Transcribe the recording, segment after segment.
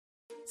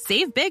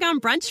Save big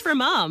on brunch for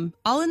mom,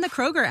 all in the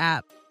Kroger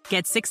app.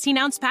 Get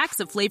 16-ounce packs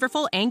of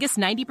flavorful Angus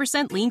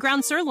 90% lean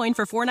ground sirloin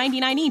for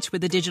 $4.99 each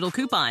with a digital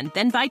coupon.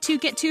 Then buy 2,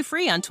 get 2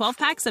 free on 12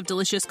 packs of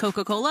delicious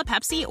Coca-Cola,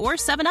 Pepsi, or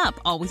 7-Up,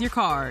 all with your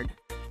card.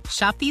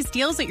 Shop these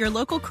deals at your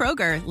local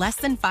Kroger, less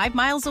than 5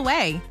 miles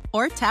away.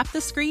 Or tap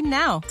the screen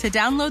now to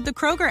download the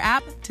Kroger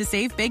app to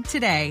save big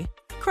today.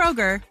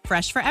 Kroger,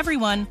 fresh for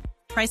everyone.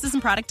 Prices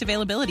and product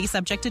availability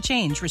subject to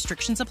change.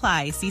 Restrictions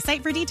apply. See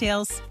site for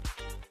details.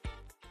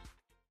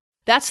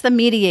 That's the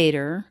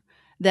mediator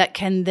that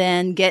can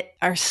then get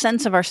our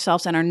sense of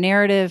ourselves and our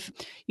narrative.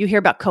 You hear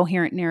about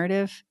coherent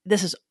narrative.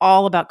 This is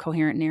all about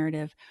coherent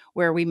narrative,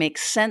 where we make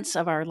sense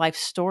of our life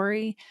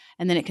story,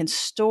 and then it can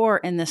store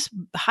in this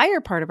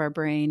higher part of our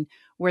brain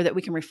where that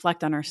we can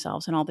reflect on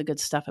ourselves and all the good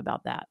stuff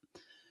about that.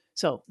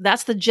 So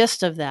that's the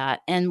gist of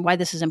that. And why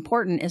this is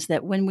important is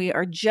that when we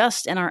are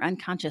just in our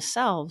unconscious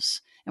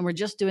selves and we're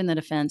just doing the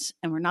defense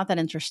and we're not that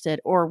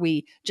interested, or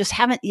we just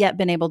haven't yet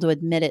been able to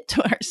admit it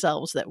to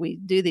ourselves that we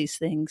do these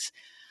things,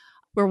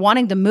 we're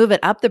wanting to move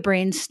it up the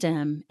brain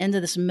stem into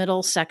this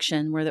middle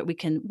section where that we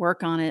can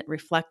work on it,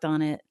 reflect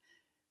on it,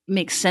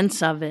 make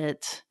sense of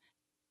it.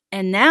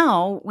 And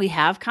now we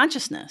have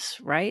consciousness,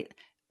 right?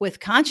 With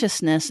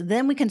consciousness,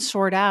 then we can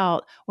sort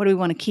out what do we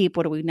want to keep,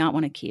 what do we not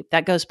want to keep.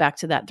 That goes back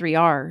to that 3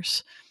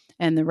 R's,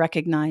 and the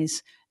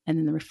recognize, and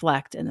then the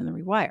reflect, and then the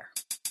rewire.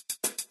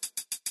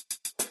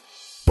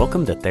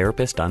 Welcome to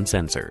Therapist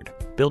Uncensored.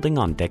 Building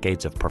on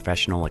decades of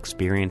professional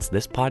experience,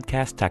 this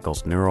podcast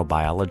tackles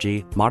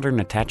neurobiology,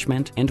 modern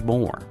attachment, and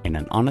more in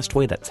an honest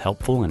way that's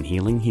helpful in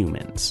healing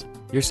humans.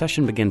 Your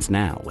session begins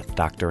now with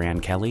Dr.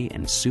 Ann Kelly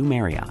and Sue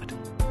Marriott.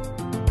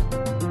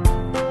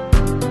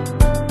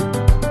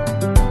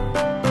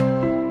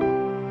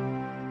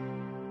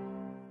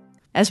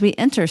 As we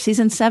enter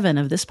season 7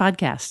 of this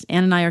podcast,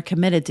 Ann and I are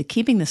committed to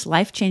keeping this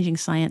life-changing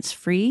science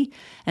free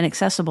and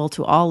accessible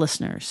to all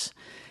listeners.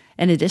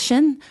 In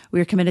addition,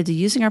 we are committed to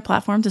using our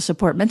platform to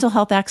support mental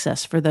health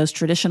access for those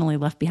traditionally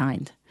left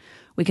behind.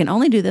 We can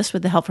only do this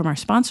with the help from our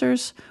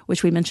sponsors,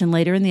 which we mention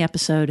later in the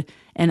episode,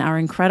 and our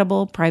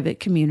incredible private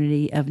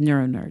community of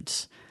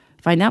neuronerds.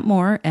 Find out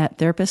more at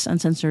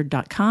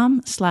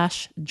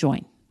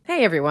therapistuncensored.com/join.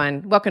 Hey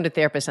everyone, welcome to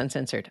Therapist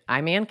Uncensored.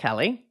 I'm Ann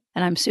Kelly.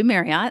 And I'm Sue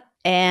Marriott,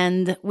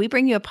 and we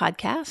bring you a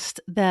podcast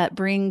that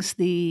brings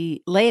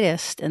the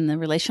latest in the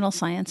relational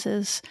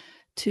sciences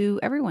to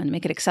everyone,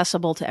 make it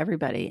accessible to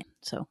everybody.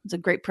 So it's a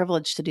great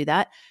privilege to do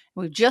that.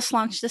 We've just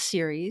launched a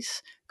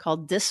series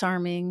called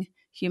Disarming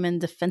Human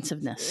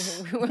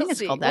Defensiveness. I think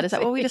it's called that. Is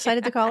that what we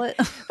decided to call it?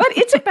 But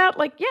it's about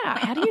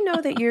how do you know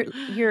that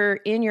you're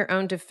in your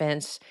own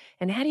defense,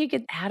 and how do you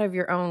get out of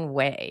your own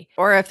way?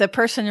 Or if the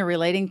person you're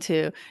relating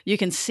to, you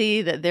can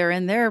see that they're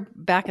in their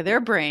back of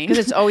their brain.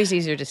 Because it's always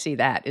easier to see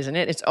that, isn't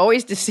it? It's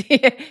always to see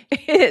it.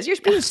 It is. You're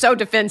being so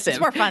defensive.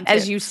 It's more fun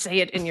as too. you say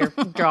it and your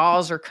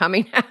jaws are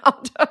coming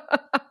out.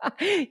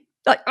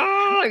 Like,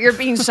 oh, you're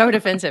being so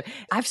defensive.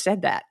 I've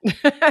said that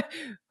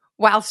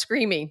while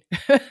screaming.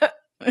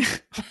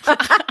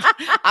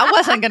 I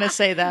wasn't going to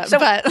say that,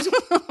 but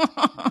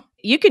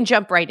you can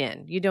jump right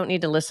in. You don't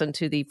need to listen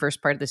to the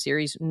first part of the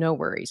series. No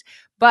worries.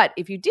 But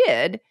if you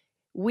did,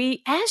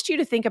 we asked you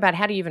to think about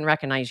how do you even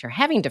recognize you're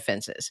having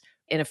defenses.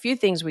 And a few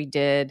things we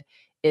did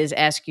is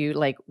ask you,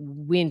 like,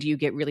 when do you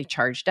get really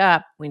charged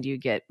up? When do you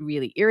get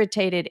really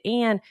irritated?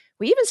 And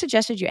we even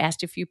suggested you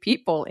asked a few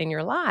people in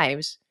your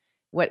lives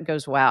what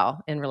goes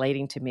well in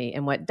relating to me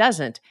and what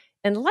doesn't.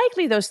 And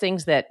likely those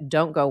things that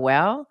don't go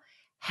well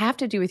have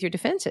to do with your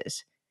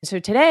defenses. So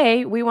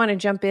today we want to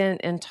jump in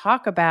and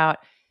talk about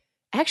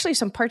actually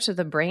some parts of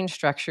the brain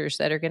structures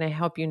that are going to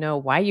help you know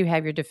why you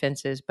have your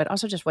defenses, but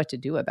also just what to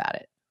do about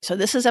it. So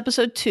this is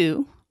episode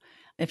 2,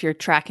 if you're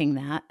tracking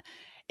that.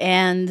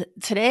 And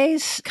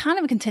today's kind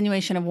of a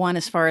continuation of 1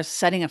 as far as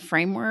setting a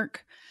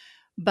framework,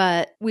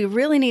 but we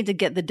really need to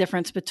get the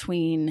difference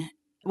between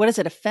what is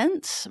a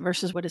defense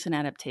versus what is an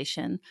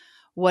adaptation,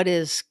 what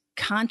is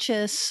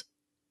conscious.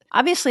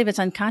 Obviously, if it's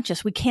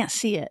unconscious, we can't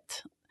see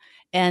it.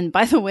 And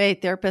by the way,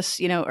 therapists,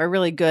 are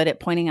really good at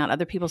pointing out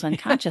other people's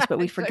unconscious, but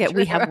we forget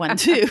we have one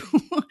too.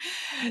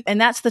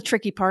 And that's the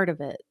tricky part of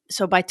it.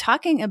 So by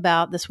talking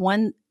about this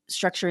one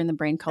structure in the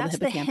brain called the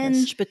hippocampus, the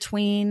hinge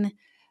between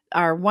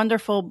our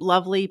wonderful,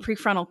 lovely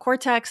prefrontal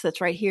cortex that's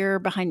right here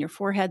behind your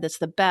forehead, that's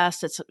the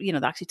best. It's, the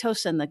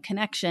oxytocin, the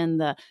connection,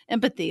 the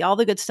empathy, all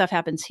the good stuff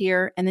happens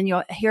here. And then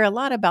you'll hear a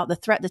lot about the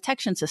threat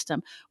detection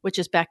system, which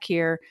is back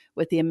here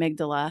with the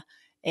amygdala.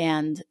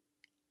 And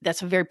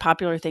that's a very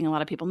popular thing. A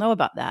lot of people know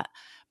about that.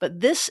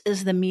 But this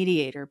is the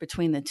mediator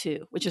between the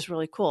two, which is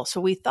really cool. So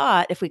we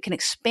thought if we can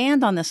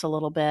expand on this a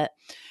little bit,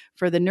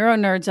 for the neuro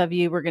nerds of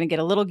you, we're going to get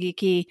a little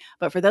geeky.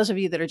 But for those of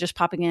you that are just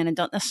popping in and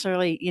don't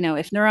necessarily,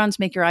 if neurons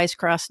make your eyes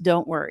cross,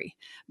 don't worry,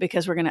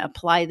 because we're going to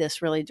apply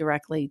this really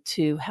directly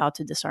to how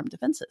to disarm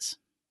defenses.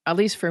 At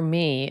least for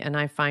me, and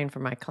I find for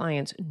my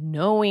clients,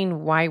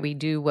 knowing why we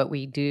do what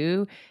we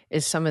do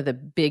is some of the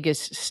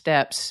biggest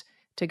steps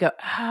to go,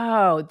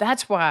 oh,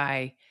 that's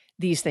why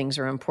these things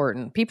are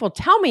important. People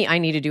tell me I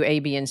need to do A,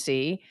 B, and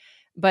C,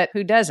 but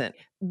who doesn't?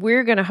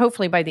 we're going to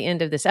hopefully by the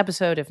end of this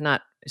episode, if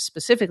not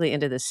specifically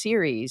into this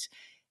series,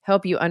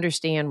 help you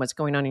understand what's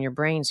going on in your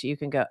brain so you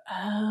can go,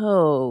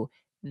 oh,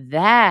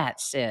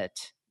 that's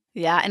it.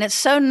 Yeah. And it's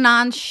so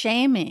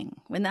non-shaming.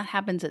 When that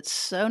happens, it's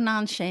so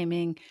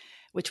non-shaming,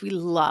 which we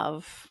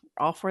love,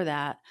 all for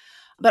that.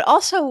 But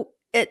also,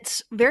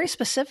 it's very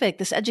specific.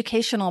 This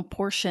educational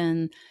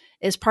portion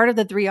is part of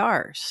the 3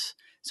 R's.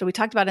 So we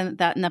talked about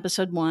that in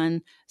episode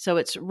 1. So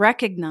it's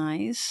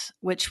recognize,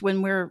 which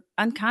when we're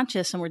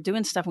unconscious and we're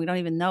doing stuff and we don't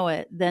even know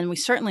it, then we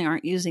certainly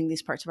aren't using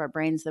these parts of our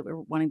brains that we're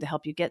wanting to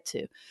help you get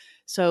to.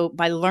 So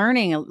by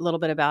learning a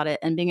little bit about it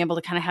and being able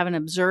to kind of have an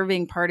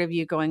observing part of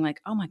you going like,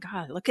 oh my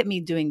God, look at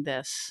me doing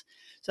this.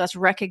 So that's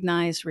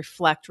recognize,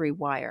 reflect,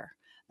 rewire.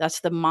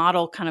 That's the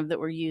model kind of that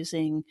we're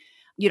using.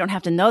 You don't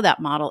have to know that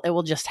model. It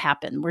will just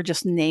happen. We're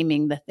just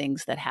naming the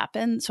things that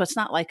happen. So it's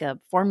not like a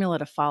formula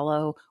to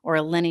follow or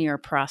a linear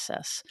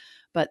process,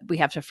 but we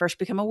have to first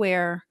become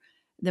aware.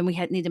 Then we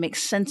need to make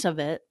sense of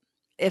it.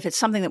 If it's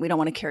something that we don't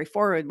want to carry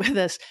forward with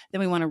us,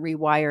 then we want to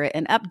rewire it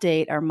and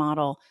update our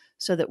model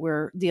so that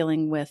we're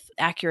dealing with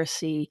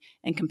accuracy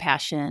and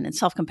compassion and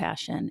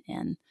self-compassion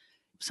and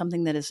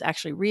something that is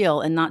actually real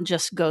and not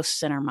just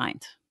ghosts in our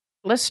mind.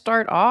 Let's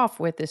start off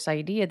with this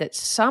idea that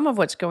some of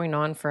what's going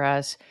on for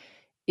us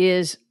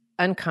is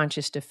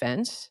unconscious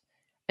defense,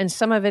 and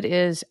some of it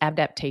is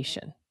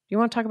adaptation. Do you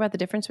want to talk about the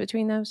difference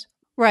between those?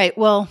 Right.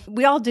 Well,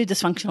 we all do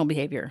dysfunctional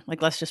behavior.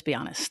 Like, let's just be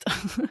honest.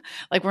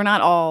 Like, we're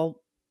not all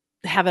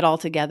have it all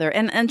together.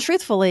 And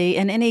truthfully,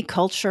 in any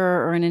culture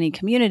or in any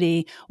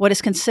community, what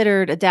is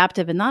considered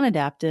adaptive and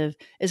non-adaptive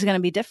is going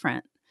to be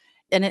different.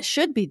 And it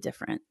should be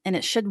different. And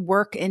it should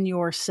work in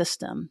your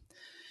system.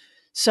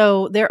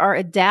 So there are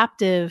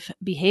adaptive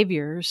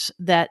behaviors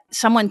that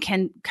someone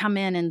can come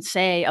in and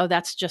say, oh,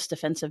 that's just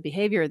defensive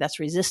behavior. That's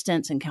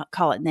resistance, and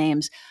call it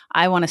names.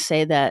 I want to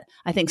say that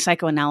I think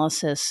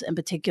psychoanalysis in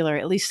particular,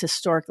 at least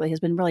historically, has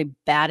been really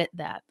bad at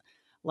that.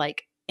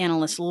 Like,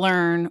 analysts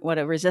learn what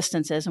a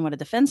resistance is and what a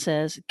defense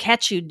is,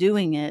 catch you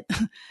doing it.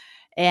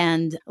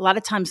 And a lot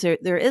of times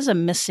there is a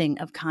missing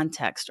of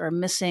context or a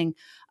missing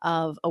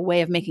of a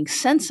way of making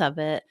sense of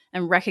it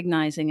and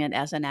recognizing it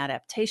as an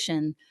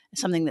adaptation,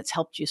 something that's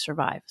helped you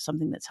survive,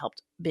 something that's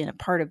helped being a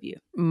part of you.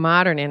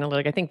 Modern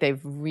analytic, I think they've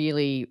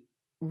really,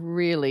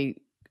 really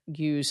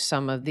used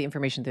some of the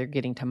information they're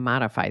getting to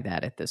modify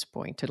that at this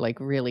point, to like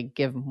really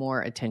give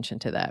more attention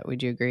to that.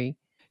 Would you agree?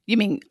 You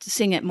mean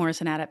seeing it more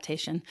as an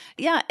adaptation?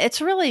 Yeah,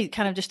 it's really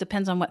kind of just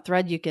depends on what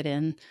thread you get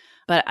in.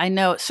 But I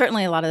know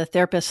certainly a lot of the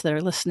therapists that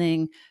are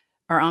listening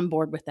are on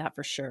board with that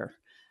for sure.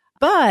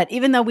 But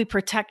even though we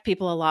protect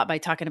people a lot by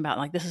talking about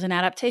like, this is an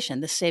adaptation,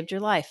 this saved your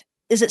life,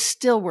 is it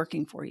still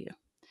working for you?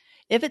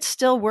 If it's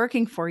still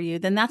working for you,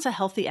 then that's a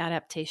healthy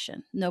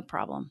adaptation, no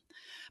problem.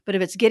 But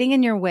if it's getting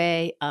in your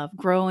way of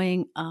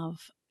growing, of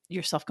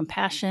your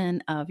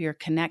self-compassion, of your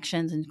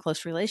connections and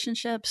close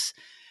relationships,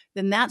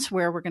 then that's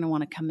where we're going to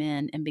want to come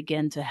in and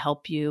begin to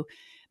help you,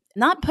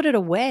 not put it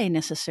away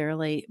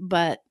necessarily,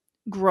 but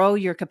grow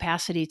your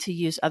capacity to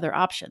use other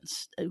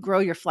options, grow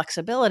your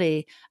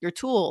flexibility, your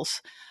tools,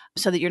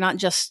 so that you're not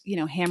just,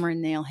 hammer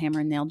and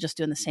nail, just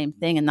doing the same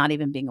thing and not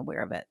even being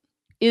aware of it.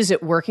 Is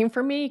it working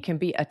for me can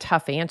be a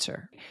tough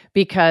answer,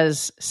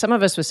 because some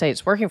of us would say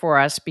it's working for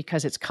us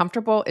because it's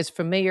comfortable, it's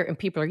familiar, and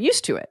people are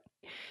used to it.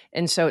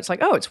 And so it's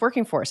like, oh, it's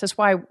working for us. That's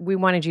why we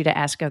wanted you to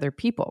ask other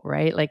people,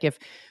 right? Like if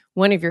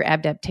one of your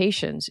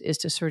adaptations is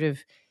to sort of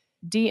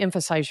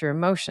de-emphasize your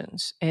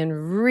emotions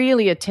and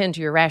really attend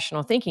to your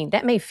rational thinking,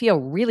 that may feel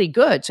really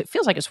good. So it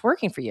feels like it's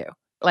working for you.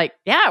 Like,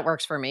 yeah, it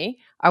works for me.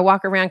 I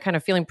walk around kind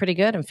of feeling pretty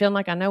good and feeling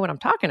like I know what I'm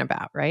talking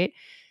about, right?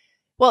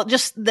 Well,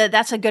 just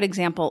that's a good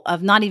example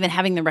of not even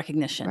having the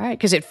recognition. Right,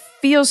 because it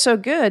feels so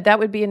good. That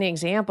would be an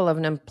example of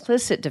an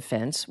implicit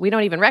defense. We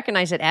don't even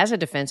recognize it as a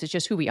defense. It's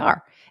just who we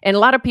are. And a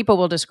lot of people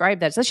will describe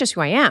that as, that's just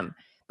who I am.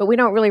 But we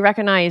don't really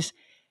recognize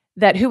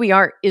that who we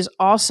are is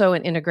also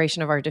an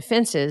integration of our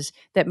defenses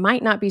that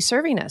might not be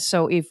serving us.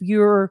 So if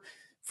you're,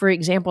 for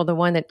example, the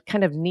one that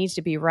kind of needs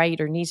to be right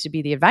or needs to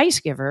be the advice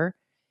giver,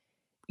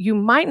 you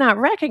might not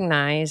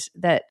recognize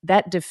that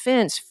that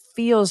defense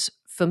feels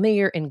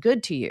familiar and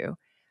good to you,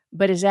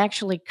 but is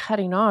actually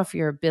cutting off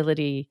your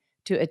ability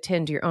to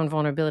attend to your own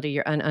vulnerability,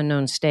 your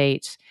unknown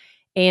states,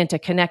 and to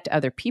connect to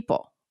other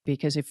people.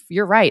 Because if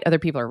you're right, other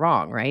people are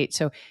wrong, right?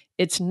 So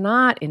it's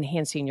not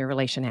enhancing your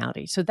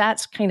relationality. So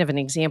that's kind of an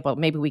example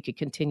maybe we could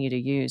continue to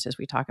use as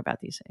we talk about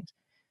these things.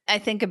 I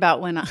think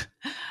about when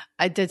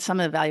I did some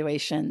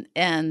evaluation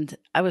and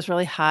I was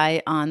really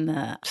high on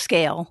the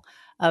scale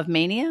of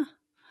mania.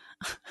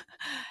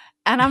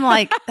 And I'm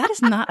like, that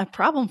is not a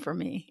problem for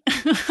me.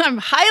 I'm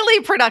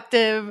highly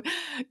productive,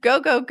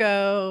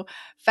 go,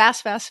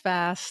 fast, fast,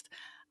 fast.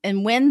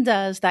 And when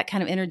does that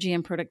kind of energy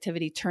and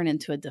productivity turn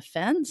into a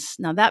defense?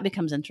 Now that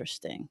becomes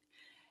interesting.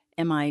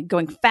 Am I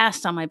going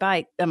fast on my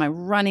bike? Am I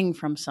running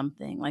from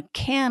something? Like,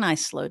 can I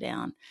slow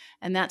down?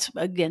 And that's,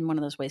 again, one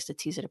of those ways to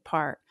tease it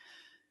apart.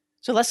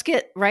 So let's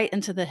get right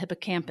into the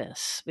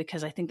hippocampus,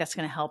 because I think that's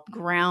going to help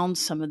ground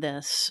some of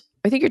this.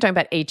 I think you're talking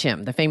about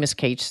HM, the famous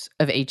case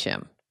of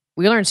HM.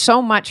 We learned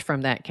so much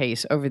from that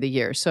case over the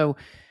years. So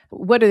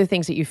what are the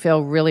things that you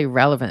feel really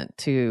relevant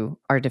to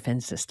our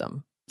defense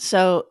system?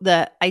 So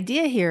the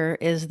idea here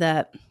is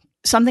that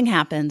something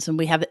happens and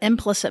we have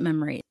implicit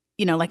memory.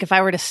 Like if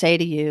I were to say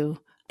to you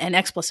an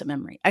explicit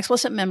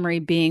memory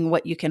being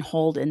what you can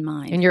hold in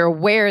mind. And you're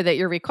aware that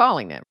you're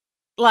recalling it.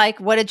 Like,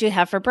 what did you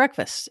have for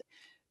breakfast?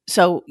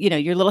 So,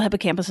 your little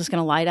hippocampus is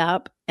going to light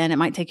up and it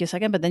might take you a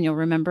second, but then you'll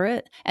remember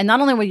it. And not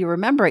only will you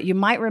remember it, you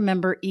might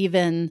remember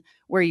even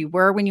where you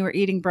were when you were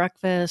eating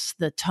breakfast,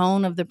 the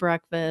tone of the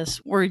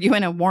breakfast. Were you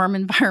in a warm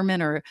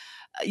environment or,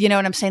 you know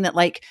what I'm saying?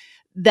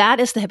 That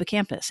is the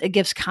hippocampus. It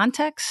gives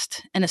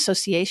context and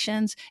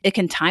associations. It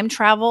can time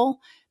travel.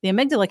 The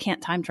amygdala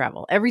can't time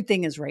travel.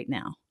 Everything is right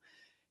now.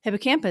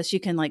 Hippocampus,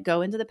 you can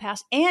go into the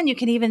past, and you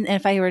can even,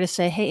 if I were to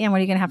say, hey, Ann, what are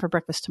you going to have for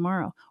breakfast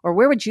tomorrow? Or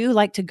where would you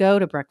like to go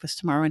to breakfast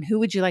tomorrow? And who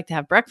would you like to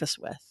have breakfast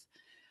with?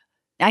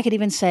 I could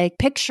even say,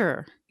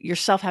 picture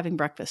yourself having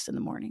breakfast in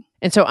the morning.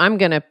 And so I'm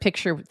going to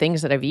picture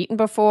things that I've eaten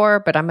before,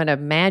 but I'm going to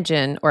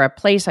imagine, or a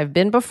place I've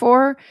been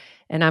before,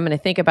 and I'm going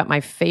to think about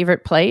my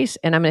favorite place,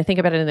 and I'm going to think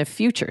about it in the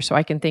future. So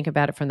I can think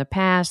about it from the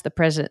past, the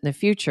present, and the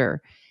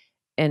future.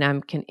 And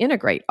I can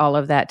integrate all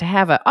of that to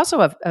have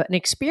an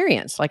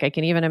experience. Like I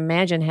can even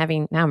imagine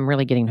having, now I'm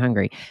really getting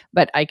hungry,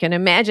 but I can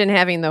imagine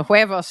having the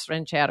huevos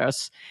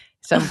rancheros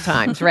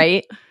sometimes,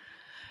 right?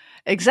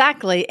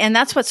 Exactly. And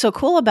that's what's so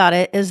cool about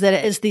it is that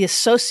it is the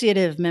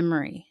associative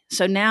memory.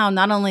 So now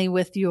not only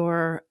with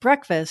your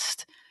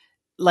breakfast,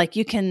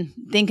 you can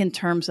think in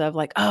terms of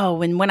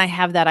when I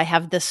have that, I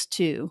have this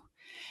too.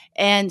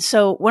 And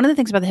so one of the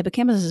things about the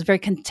hippocampus is very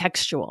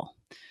contextual.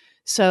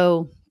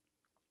 So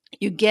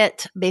you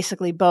get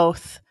basically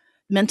both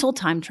mental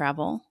time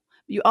travel.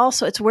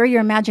 It's where your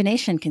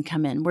imagination can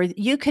come in, where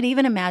you could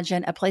even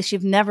imagine a place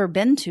you've never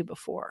been to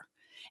before,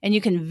 and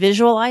you can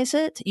visualize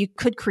it. You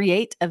could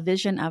create a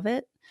vision of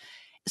it.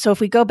 So if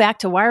we go back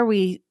to why are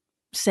we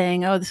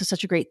saying, oh, this is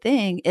such a great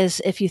thing,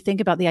 is if you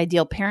think about the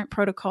ideal parent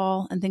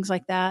protocol and things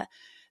like that,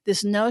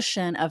 this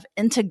notion of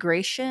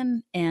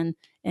integration and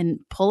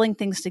pulling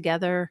things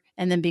together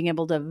and then being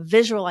able to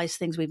visualize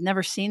things we've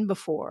never seen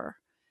before.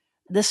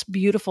 This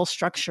beautiful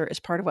structure is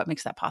part of what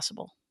makes that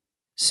possible.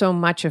 So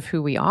much of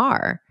who we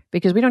are,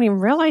 because we don't even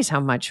realize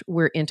how much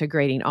we're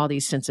integrating all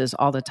these senses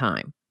all the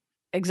time.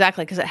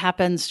 Exactly, because it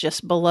happens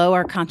just below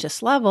our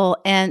conscious level.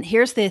 And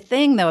here's the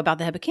thing, though, about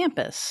the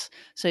hippocampus.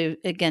 So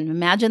again,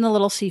 imagine the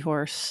little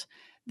seahorse.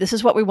 This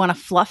is what we want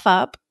to fluff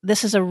up.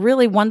 This is a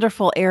really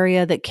wonderful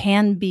area that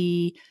can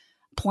be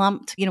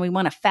plumped. We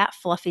want a fat,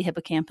 fluffy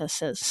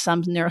hippocampus, as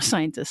some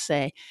neuroscientists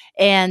say.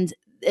 And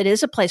it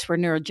is a place where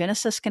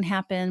neurogenesis can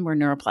happen, where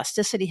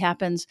neuroplasticity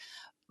happens.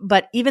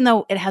 But even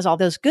though it has all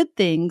those good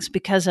things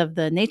because of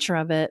the nature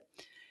of it,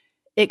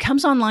 it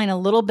comes online a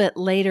little bit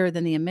later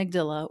than the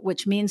amygdala,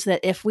 which means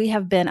that if we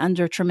have been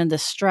under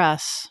tremendous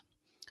stress,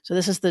 so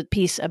this is the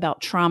piece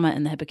about trauma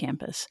in the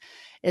hippocampus,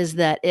 is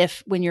that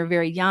if when you're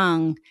very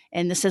young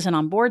and this isn't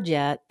on board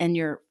yet and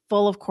you're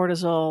full of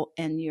cortisol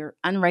and you're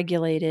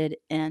unregulated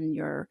and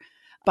your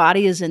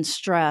body is in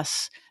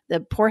stress, the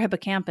poor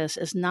hippocampus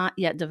is not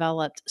yet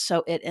developed,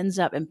 so it ends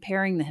up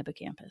impairing the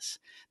hippocampus.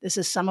 This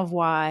is some of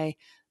why,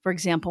 for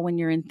example, when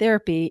you're in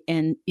therapy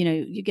and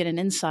you get an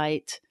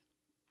insight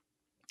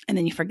and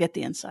then you forget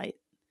the insight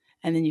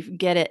and then you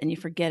get it and you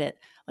forget it.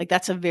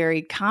 That's a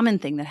very common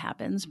thing that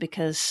happens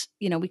because,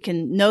 we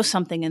can know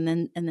something and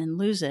then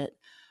lose it.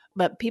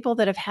 But people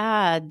that have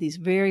had these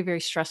very, very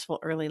stressful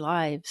early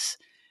lives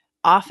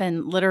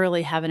often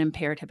literally have an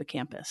impaired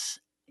hippocampus.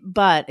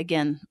 But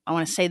again, I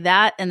want to say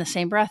that in the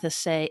same breath as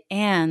say,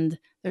 and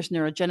there's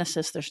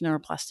neurogenesis, there's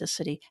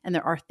neuroplasticity, and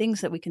there are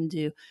things that we can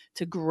do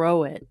to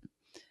grow it.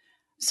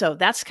 So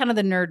that's kind of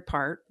the nerd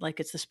part.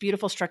 It's this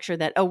beautiful structure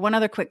that, one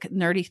other quick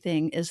nerdy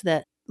thing is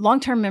that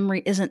long-term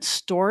memory isn't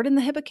stored in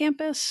the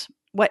hippocampus.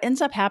 What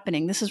ends up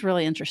happening, this is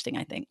really interesting,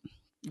 I think,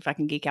 if I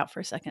can geek out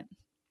for a second.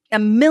 A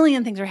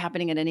million things are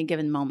happening at any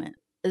given moment.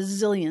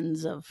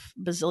 Bazillions of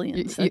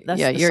bazillions.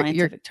 That's the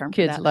scientific term.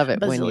 Kids love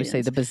it when you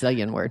say the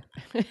bazillion word.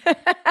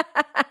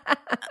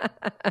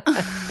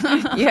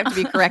 You have to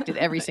be corrected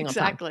every single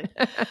time. Exactly.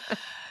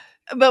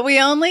 But we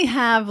only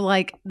have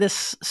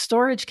this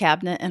storage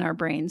cabinet in our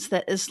brains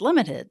that is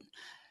limited.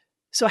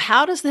 So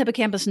how does the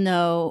hippocampus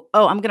know,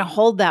 I'm going to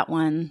hold that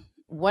one?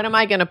 What am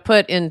I going to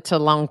put into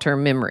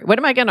long-term memory? What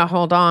am I going to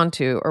hold on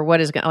to? Or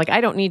what is going to,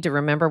 I don't need to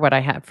remember what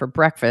I had for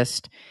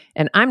breakfast.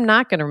 And I'm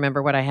not going to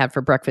remember what I had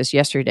for breakfast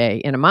yesterday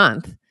in a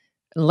month,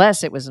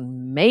 unless it was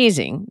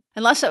amazing.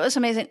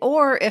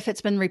 Or if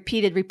it's been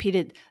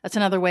repeated, that's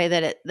another way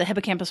that the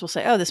hippocampus will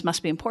say, this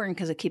must be important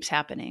because it keeps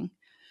happening.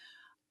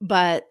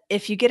 But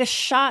if you get a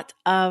shot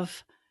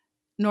of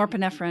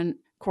norepinephrine,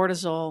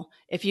 cortisol,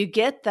 if you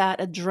get that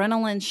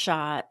adrenaline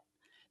shot,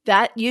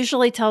 that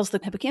usually tells the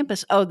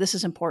hippocampus, this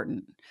is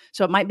important.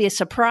 So it might be a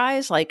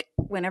surprise, like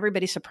when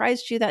everybody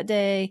surprised you that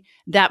day,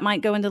 that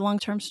might go into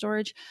long-term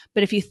storage.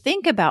 But if you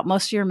think about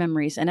most of your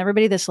memories, and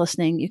everybody that's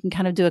listening, you can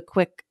kind of do a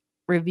quick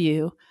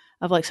review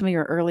of some of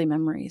your early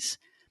memories.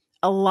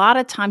 A lot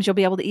of times you'll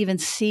be able to even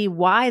see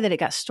why that it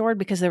got stored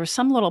because there was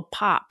some little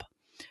pop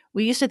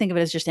We used to think of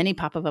it as just any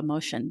pop of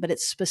emotion, but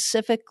it's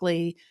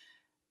specifically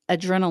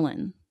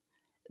adrenaline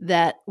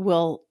that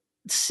will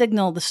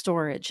signal the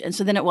storage. And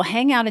so then it will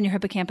hang out in your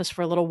hippocampus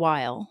for a little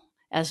while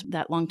as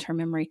that long-term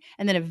memory.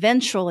 And then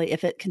eventually,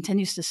 if it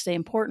continues to stay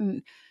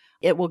important,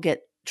 it will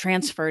get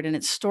transferred and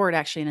it's stored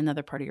actually in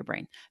another part of your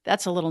brain.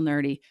 That's a little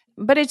nerdy.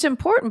 But it's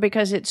important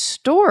because it's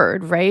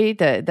stored, right?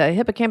 The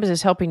hippocampus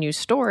is helping you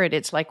store it.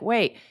 It's like,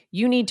 wait,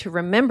 you need to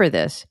remember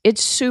this.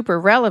 It's super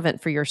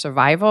relevant for your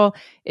survival.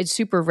 It's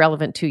super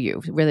relevant to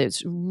you, whether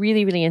it's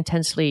really, really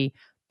intensely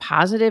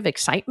positive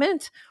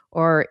excitement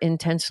or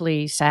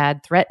intensely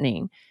sad,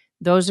 threatening.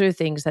 Those are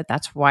things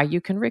that's why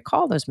you can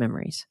recall those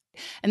memories.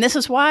 And this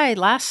is why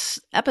last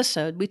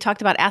episode we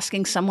talked about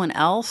asking someone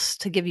else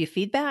to give you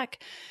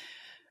feedback.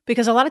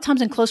 Because a lot of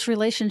times in close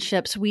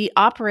relationships, we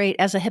operate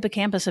as a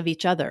hippocampus of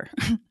each other.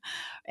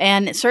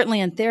 And certainly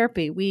in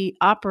therapy, we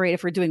operate,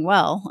 if we're doing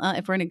well,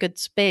 if we're in a good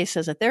space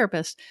as a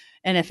therapist,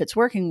 and if it's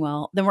working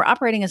well, then we're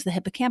operating as the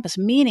hippocampus,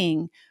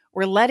 meaning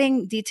we're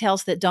letting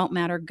details that don't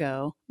matter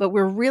go, but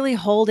we're really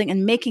holding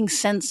and making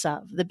sense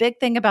of. The big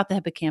thing about the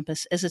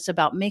hippocampus is it's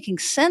about making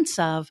sense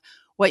of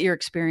what you're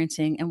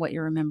experiencing and what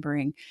you're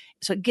remembering.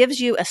 So it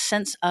gives you a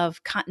sense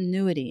of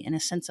continuity and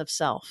a sense of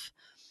self.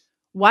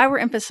 Why we're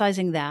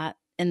emphasizing that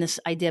in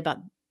this idea about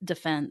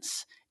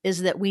defense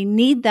is that we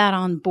need that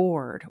on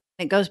board.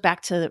 It goes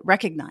back to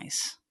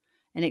recognize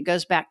and it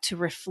goes back to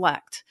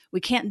reflect.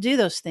 We can't do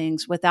those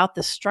things without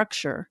the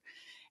structure.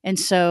 And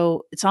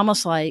so it's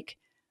almost like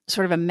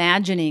sort of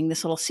imagining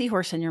this little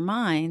seahorse in your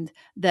mind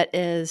that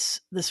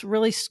is this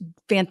really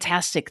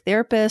fantastic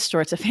therapist, or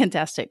it's a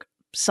fantastic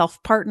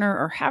self-partner,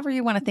 or however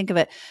you want to think of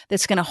it,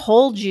 that's going to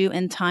hold you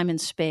in time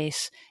and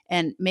space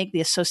and make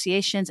the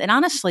associations. And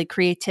honestly,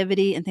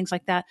 creativity and things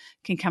like that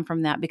can come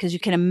from that because you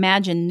can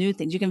imagine new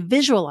things. You can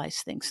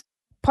visualize things.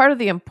 Part of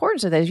the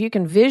importance of that is you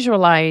can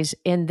visualize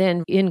and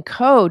then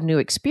encode new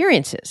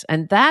experiences.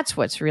 And that's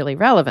what's really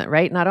relevant,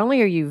 right? Not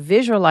only are you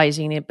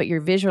visualizing it, but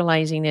you're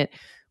visualizing it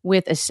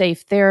with a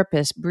safe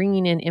therapist,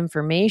 bringing in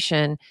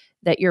information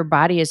that your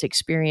body has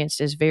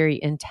experienced as very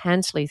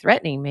intensely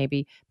threatening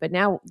maybe, but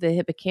now the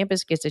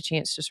hippocampus gets a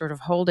chance to sort of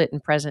hold it in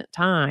present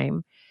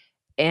time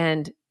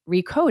and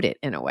recode it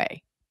in a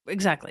way.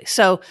 Exactly.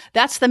 So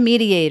that's the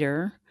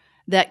mediator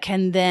that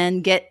can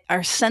then get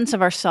our sense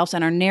of ourselves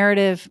and our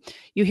narrative.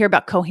 You hear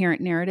about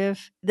coherent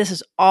narrative. This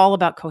is all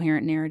about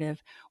coherent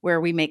narrative, where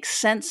we make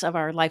sense of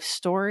our life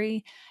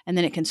story, and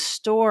then it can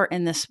store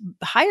in this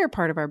higher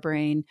part of our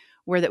brain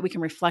where that we can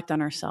reflect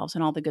on ourselves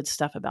and all the good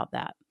stuff about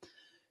that.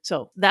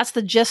 So that's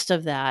the gist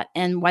of that.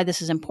 And why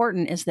this is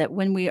important is that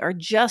when we are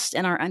just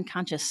in our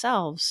unconscious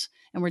selves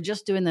and we're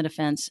just doing the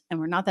defense and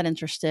we're not that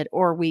interested,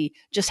 or we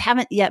just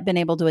haven't yet been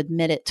able to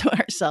admit it to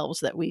ourselves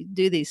that we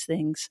do these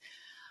things,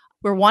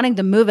 we're wanting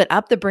to move it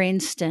up the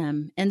brain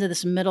stem into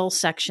this middle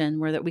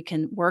section where that we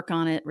can work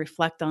on it,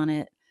 reflect on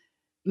it,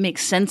 make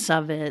sense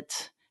of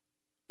it.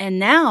 And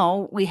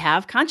now we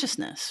have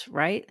consciousness,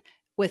 right?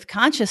 With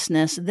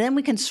consciousness, then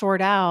we can sort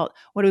out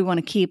what do we want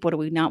to keep, what do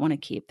we not want to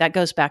keep. That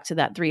goes back to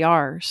that 3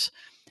 R's,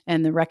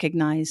 and the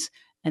recognize,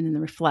 and then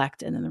the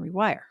reflect, and then the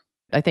rewire.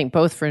 I think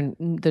both for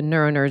the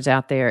neuronerds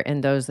out there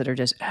and those that are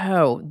just,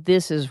 oh,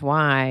 this is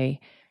why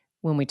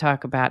when we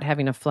talk about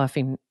having a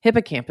fluffy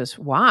hippocampus,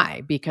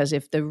 why? Because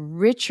if the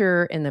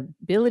richer and the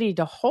ability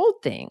to hold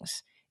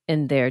things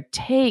in there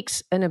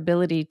takes an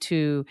ability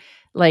to,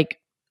 like,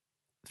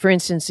 for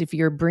instance, if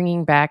you're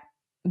bringing back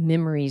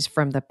memories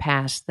from the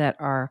past that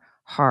are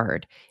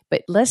hard,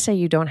 but let's say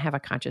you don't have a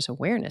conscious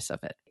awareness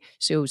of it.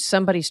 So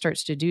somebody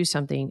starts to do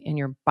something in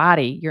your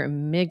body, your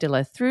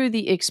amygdala, through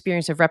the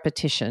experience of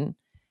repetition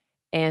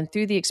and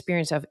through the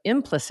experience of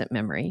implicit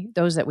memory,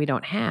 those that we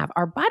don't have,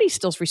 our body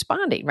still's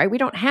responding, right? We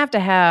don't have to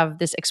have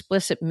this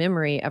explicit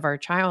memory of our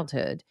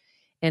childhood.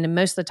 And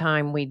most of the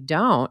time we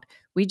don't.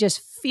 We just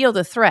feel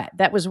the threat.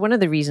 That was one of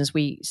the reasons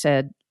we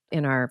said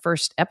in our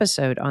first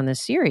episode on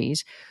this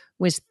series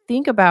was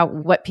think about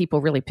what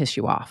people really piss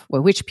you off.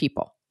 Well, which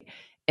people?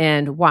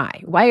 And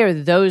why? Why are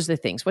those the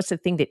things? What's the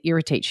thing that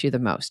irritates you the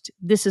most?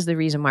 This is the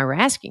reason why we're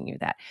asking you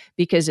that.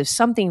 Because if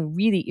something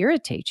really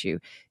irritates you,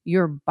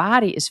 your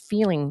body is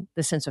feeling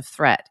the sense of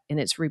threat, and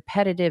it's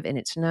repetitive and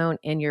it's known,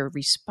 and you're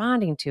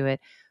responding to it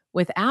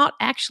without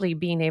actually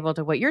being able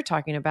to, what you're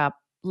talking about,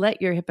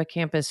 let your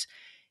hippocampus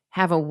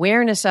have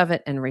awareness of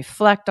it and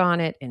reflect on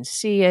it and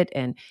see it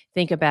and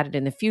think about it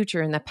in the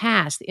future, in the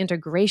past, the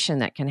integration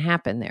that can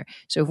happen there.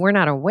 So if we're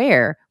not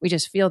aware, we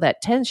just feel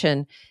that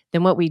tension,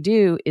 then what we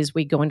do is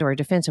we go into our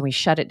defense and we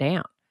shut it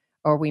down,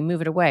 or we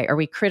move it away, or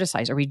we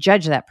criticize, or we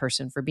judge that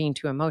person for being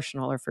too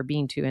emotional or for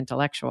being too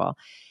intellectual.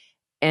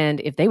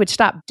 And if they would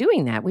stop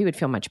doing that, we would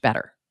feel much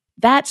better.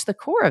 That's the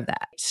core of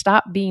that.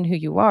 Stop being who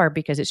you are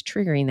because it's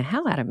triggering the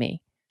hell out of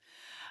me.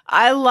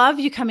 I love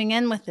you coming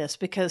in with this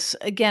because,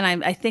 again,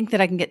 I think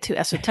that I can get too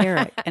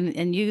esoteric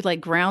and you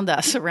like ground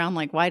us around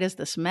like, why does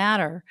this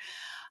matter?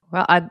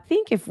 Well, I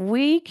think if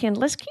we can,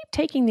 let's keep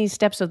taking these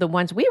steps of the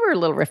ones we were a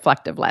little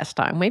reflective last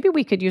time. Maybe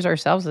we could use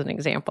ourselves as an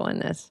example in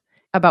this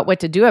about what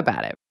to do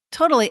about it.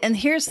 Totally. And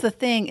here's the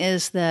thing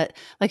is that,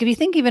 like, if you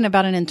think even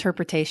about an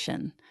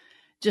interpretation,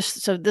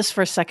 just so this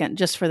for a second,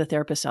 just for the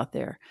therapists out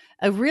there,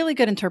 a really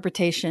good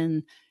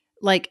interpretation,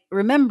 like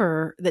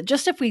remember that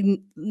just if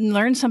we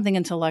learn something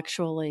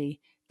intellectually,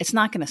 it's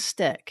not going to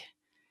stick.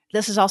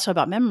 This is also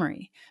about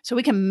memory. So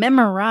we can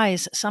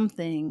memorize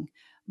something,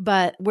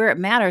 but where it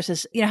matters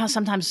is, how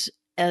sometimes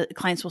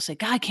clients will say,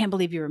 God, I can't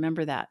believe you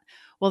remember that.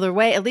 Well,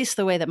 at least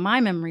the way that my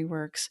memory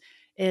works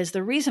is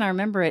the reason I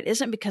remember it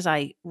isn't because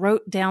I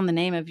wrote down the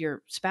name of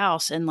your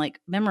spouse and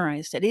like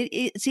memorized it.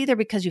 It's either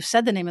because you've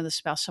said the name of the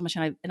spouse so much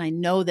and I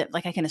know that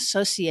like I can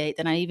associate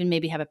and I even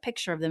maybe have a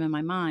picture of them in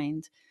my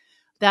mind.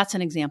 That's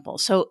an example.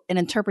 So an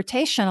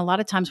interpretation, a lot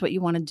of times what you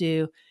want to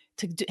do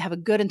have a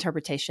good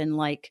interpretation,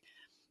 like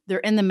they're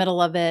in the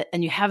middle of it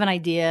and you have an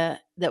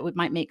idea that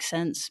might make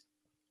sense,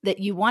 that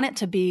you want it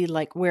to be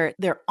like where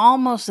they're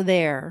almost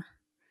there.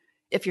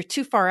 If you're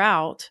too far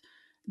out,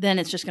 then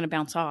it's just going to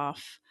bounce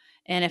off.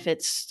 And if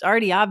it's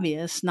already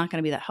obvious, not going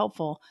to be that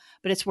helpful,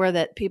 but it's where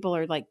that people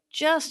are like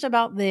just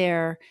about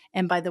there.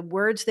 And by the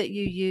words that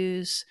you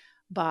use,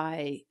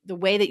 by the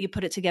way that you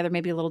put it together,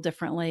 maybe a little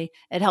differently,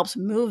 it helps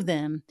move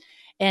them.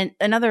 And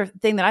another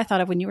thing that I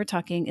thought of when you were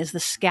talking is the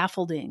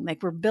scaffolding.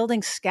 Like we're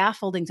building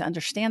scaffolding to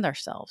understand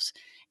ourselves,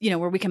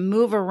 where we can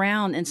move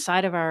around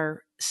inside of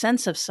our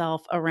sense of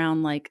self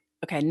around like,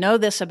 okay, I know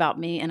this about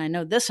me and I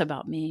know this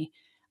about me.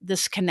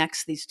 This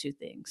connects these two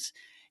things.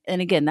 And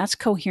again, that's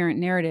coherent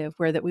narrative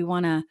where that we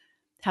want to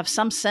have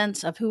some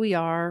sense of who we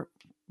are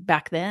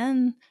back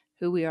then,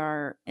 who we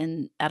are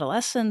in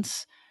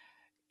adolescence,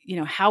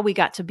 how we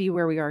got to be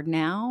where we are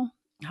now,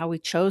 how we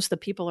chose the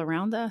people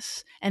around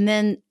us, and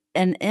then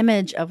an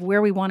image of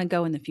where we want to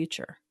go in the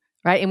future.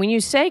 Right. And when you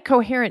say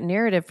coherent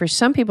narrative, for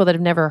some people that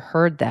have never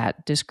heard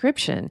that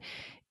description,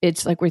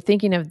 it's like we're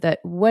thinking of that.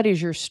 What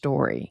is your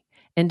story?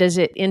 And does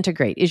it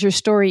integrate? Is your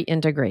story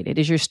integrated?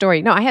 Is your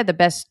story, no, I had the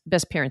best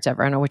parents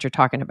ever. I know what you're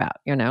talking about.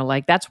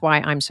 Like that's why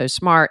I'm so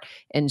smart.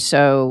 And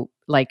so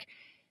like,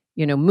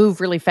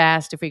 move really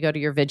fast. If we go to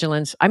your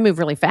vigilance, I move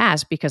really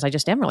fast because I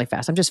just am really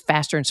fast. I'm just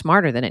faster and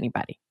smarter than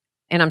anybody.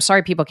 And I'm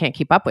sorry people can't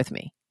keep up with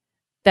me.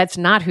 That's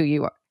not who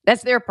you are.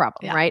 That's their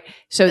problem, right?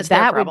 So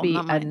that would be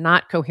a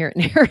not coherent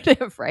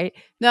narrative, right?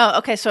 No.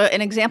 Okay. So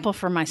an example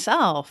for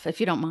myself, if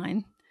you don't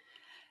mind.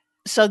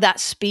 So that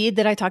speed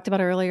that I talked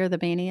about earlier, the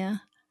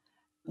mania,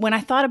 when I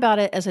thought about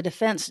it as a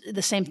defense,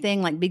 the same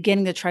thing, like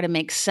beginning to try to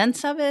make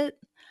sense of it,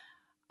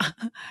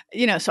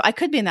 so I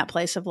could be in that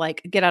place of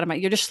like, get out of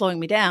you're just slowing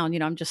me down.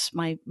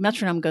 My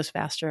metronome goes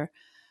faster.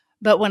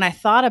 But when I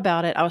thought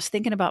about it, I was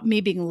thinking about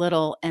me being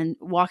little and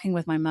walking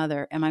with my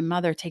mother and my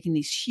mother taking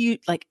these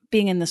huge, like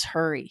being in this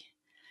hurry.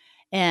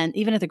 And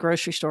even at the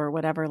grocery store or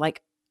whatever,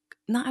 like,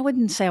 no, I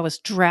wouldn't say I was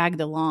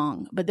dragged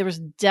along, but there was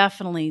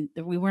definitely,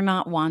 we were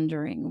not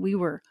wandering. We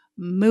were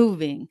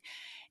moving.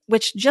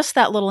 Which just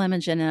that little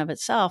image in and of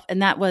itself,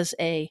 and that was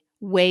a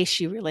way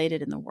she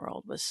related in the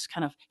world, was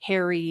kind of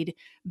harried,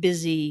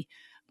 busy,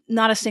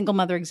 not a single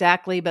mother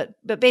exactly, but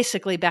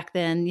basically back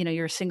then,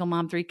 you're a single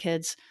mom, 3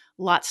 kids,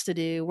 lots to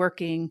do,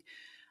 working,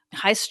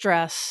 high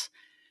stress.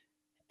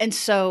 And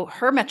so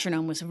her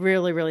metronome was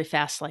really, really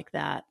fast like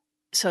that.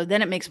 So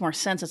then it makes more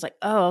sense. It's like,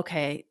 oh,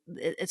 okay,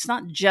 it's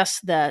not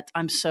just that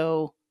I'm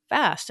so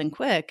fast and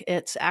quick.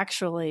 It's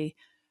actually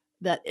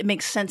that it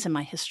makes sense in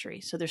my history.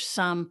 So there's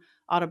some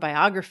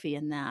autobiography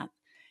in that.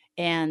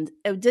 And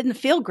it didn't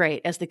feel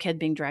great as the kid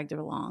being dragged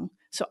along.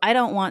 So I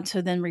don't want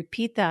to then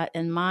repeat that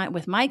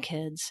with my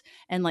kids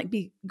and like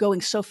be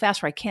going so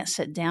fast where I can't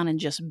sit down and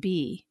just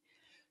be.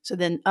 So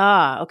then,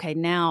 okay,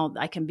 now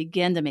I can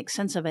begin to make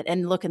sense of it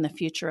and look in the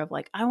future of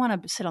like, I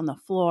want to sit on the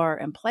floor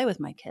and play with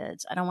my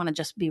kids. I don't want to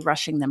just be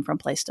rushing them from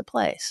place to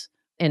place.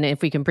 And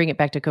if we can bring it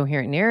back to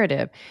coherent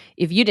narrative,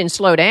 if you didn't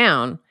slow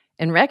down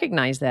and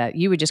recognize that,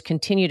 you would just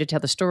continue to tell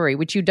the story,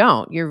 which you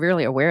don't. You're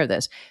really aware of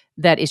this,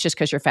 that it's just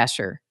because you're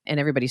faster and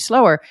everybody's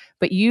slower.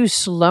 But you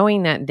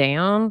slowing that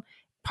down,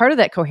 part of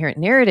that coherent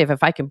narrative,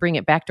 if I can bring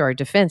it back to our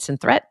defense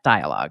and threat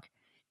dialogue,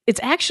 it's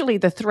actually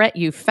the threat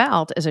you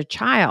felt as a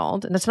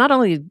child. And it's not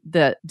only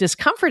the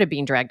discomfort of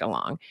being dragged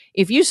along.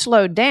 If you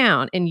slowed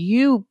down and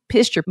you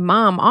pissed your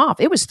mom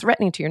off, it was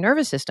threatening to your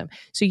nervous system.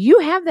 So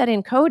you have that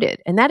encoded.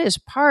 And that is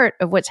part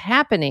of what's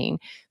happening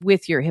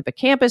with your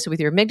hippocampus, with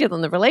your amygdala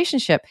in the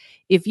relationship.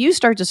 If you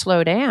start to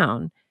slow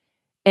down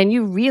and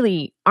you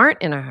really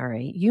aren't in a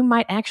hurry, you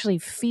might actually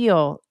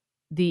feel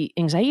the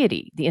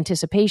anxiety, the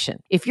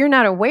anticipation. If you're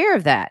not aware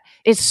of that,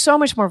 it's so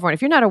much more fun.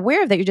 If you're not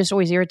aware of that, you're just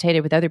always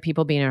irritated with other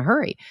people being in a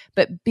hurry.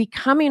 But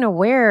becoming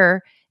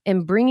aware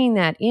and bringing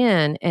that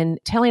in and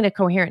telling a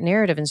coherent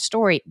narrative and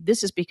story,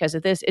 this is because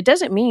of this. It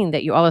doesn't mean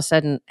that you all of a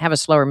sudden have a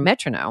slower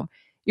metronome.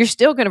 You're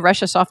still going to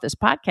rush us off this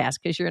podcast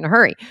because you're in a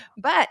hurry.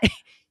 But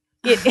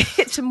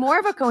it's more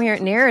of a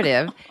coherent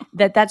narrative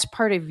that's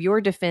part of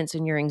your defense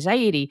and your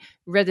anxiety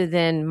rather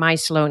than my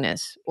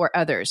slowness or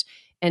others.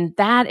 And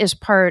that is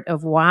part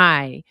of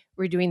why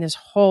we're doing this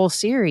whole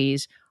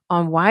series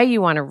on why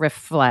you want to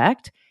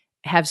reflect,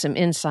 have some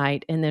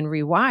insight, and then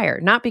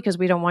rewire. Not because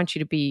we don't want you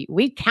to be,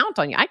 we count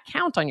on you. I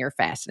count on your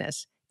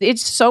fastness.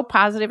 It's so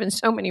positive in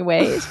so many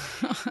ways.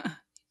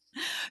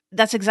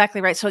 That's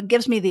exactly right. So it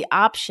gives me the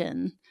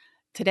option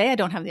Today I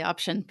don't have the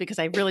option because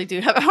I really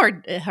do have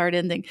a hard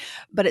ending,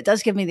 but it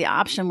does give me the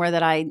option where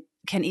that I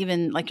can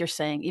even, like you're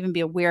saying, even be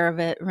aware of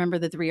it. Remember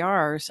the 3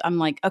 R's. I'm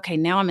like, okay,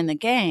 now I'm in the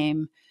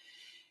game.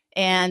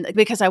 And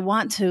because I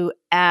want to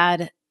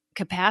add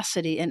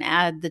capacity and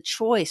add the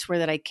choice where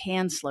that I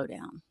can slow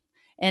down.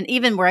 And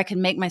even where I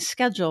can make my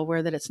schedule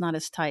where that it's not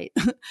as tight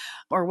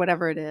or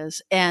whatever it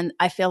is. And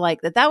I feel like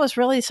that was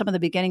really some of the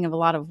beginning of a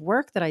lot of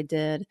work that I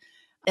did.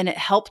 And it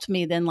helped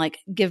me then like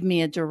give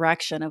me a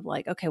direction of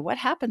like, okay, what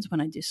happens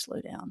when I do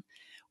slow down?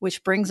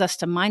 Which brings us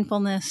to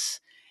mindfulness.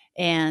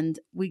 And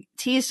we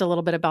teased a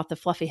little bit about the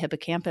fluffy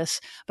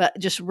hippocampus, but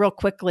just real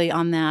quickly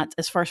on that,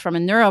 as far as from a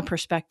neuro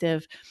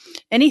perspective,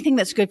 anything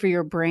that's good for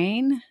your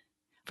brain,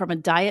 from a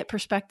diet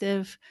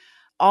perspective,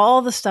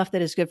 all the stuff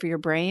that is good for your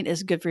brain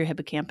is good for your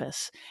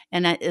hippocampus.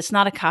 And it's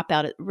not a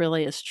cop-out. It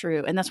really is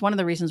true. And that's one of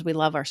the reasons we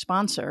love our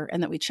sponsor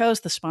and that we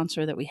chose the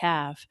sponsor that we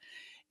have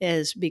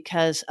is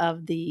because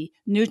of the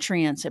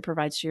nutrients it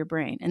provides to your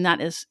brain. And that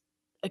is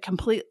a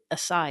complete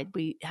aside.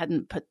 We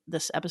hadn't put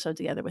this episode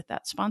together with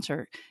that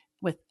sponsor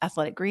with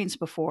Athletic Greens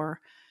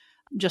before.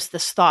 Just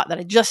this thought that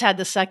I just had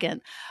this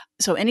second.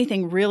 So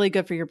anything really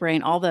good for your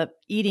brain, all the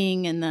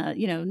eating and the,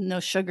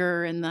 no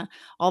sugar and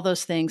all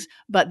those things.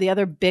 But the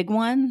other big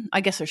one,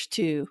 I guess there's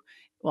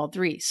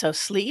 3. So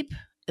sleep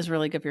is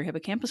really good for your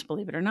hippocampus,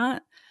 believe it or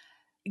not.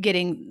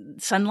 Getting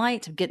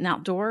sunlight, getting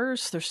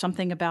outdoors. There's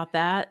something about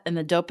that and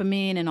the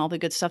dopamine and all the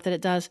good stuff that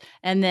it does.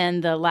 And then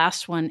the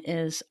last one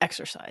is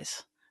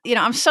exercise.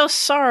 I'm so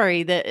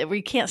sorry that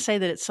we can't say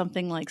that it's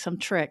something like some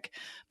trick,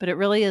 but it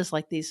really is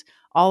like these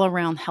all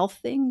around health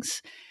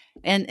things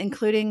and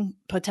including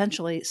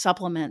potentially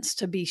supplements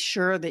to be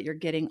sure that you're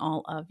getting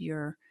all of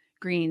your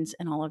greens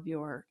and all of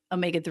your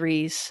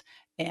omega-3s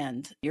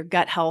and your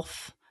gut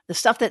health. The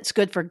stuff that's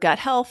good for gut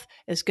health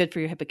is good for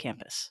your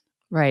hippocampus.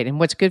 Right. And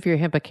what's good for your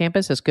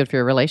hippocampus is good for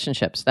your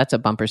relationships. That's a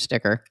bumper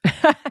sticker.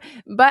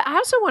 But I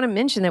also want to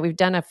mention that we've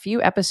done a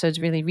few episodes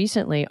really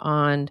recently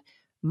on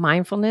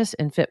mindfulness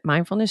and fit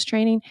mindfulness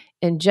training.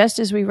 And just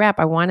as we wrap,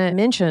 I want to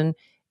mention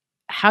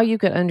how you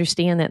could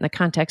understand that in the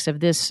context of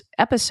this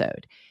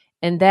episode.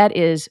 And that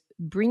is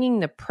bringing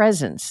the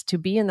presence, to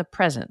be in the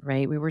present,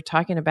 right? We were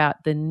talking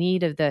about the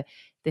need of the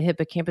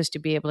hippocampus to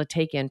be able to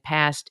take in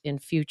past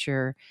and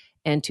future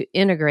and to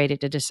integrate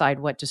it to decide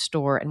what to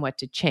store and what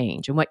to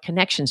change and what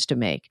connections to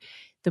make.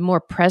 The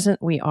more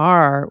present we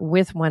are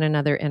with one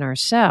another and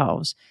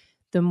ourselves,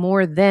 the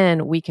more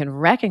then we can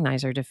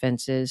recognize our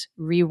defenses,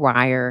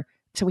 rewire.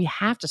 So we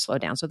have to slow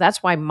down. So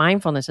that's why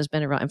mindfulness has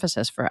been a real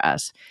emphasis for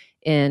us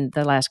in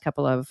the last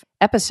couple of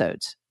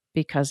episodes,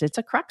 because it's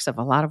a crux of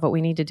a lot of what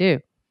we need to do.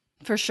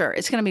 For sure.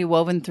 It's going to be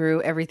woven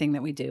through everything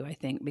that we do, I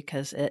think,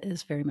 because it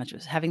is very much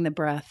having the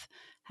breath,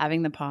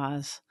 having the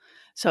pause.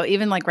 So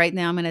even like right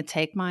now, I'm going to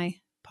take my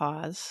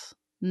pause,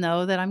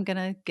 know that I'm going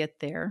to get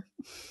there.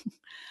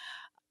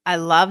 I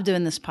love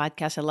doing this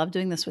podcast. I love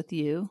doing this with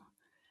you.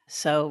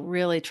 So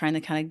really trying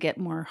to kind of get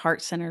more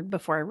heart-centered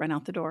before I run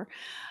out the door.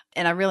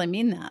 And I really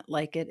mean that.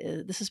 Like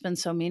this has been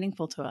so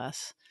meaningful to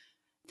us.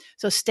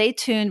 So stay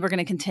tuned. We're going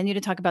to continue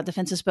to talk about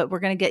defenses, but we're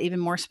going to get even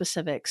more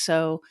specific.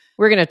 So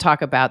we're going to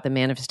talk about the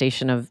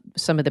manifestation of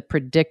some of the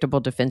predictable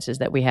defenses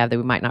that we have that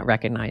we might not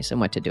recognize and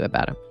what to do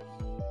about them.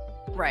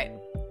 Right.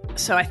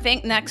 So I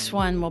think next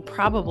one will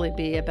probably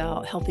be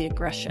about healthy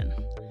aggression.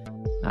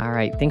 All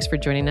right. Thanks for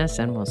joining us,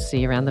 and we'll see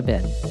you around the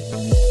bend.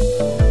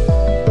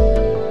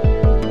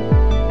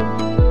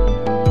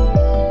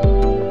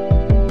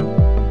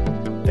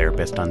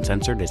 Therapist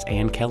Uncensored is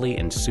Ann Kelly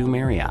and Sue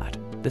Marriott.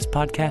 This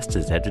podcast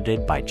is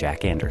edited by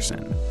Jack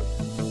Anderson.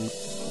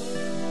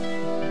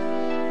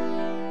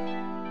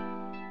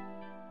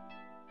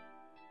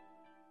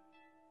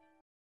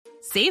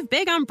 Save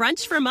big on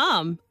brunch for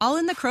mom, all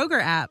in the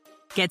Kroger app.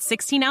 Get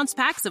 16-ounce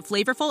packs of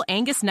flavorful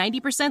Angus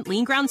 90%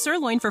 lean ground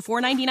sirloin for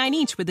 $4.99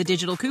 each with a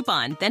digital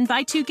coupon. Then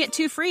buy 2, get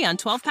 2 free on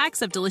 12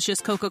 packs of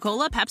delicious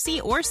Coca-Cola,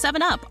 Pepsi, or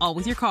 7-Up, all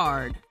with your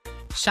card.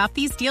 Shop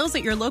these deals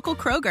at your local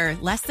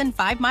Kroger, less than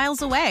 5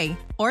 miles away.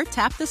 Or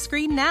tap the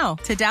screen now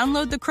to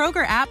download the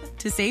Kroger app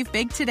to save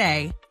big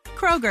today.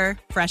 Kroger,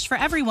 fresh for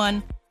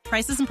everyone.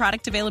 Prices and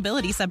product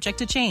availability subject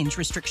to change.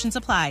 Restrictions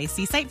apply.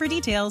 See site for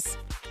details.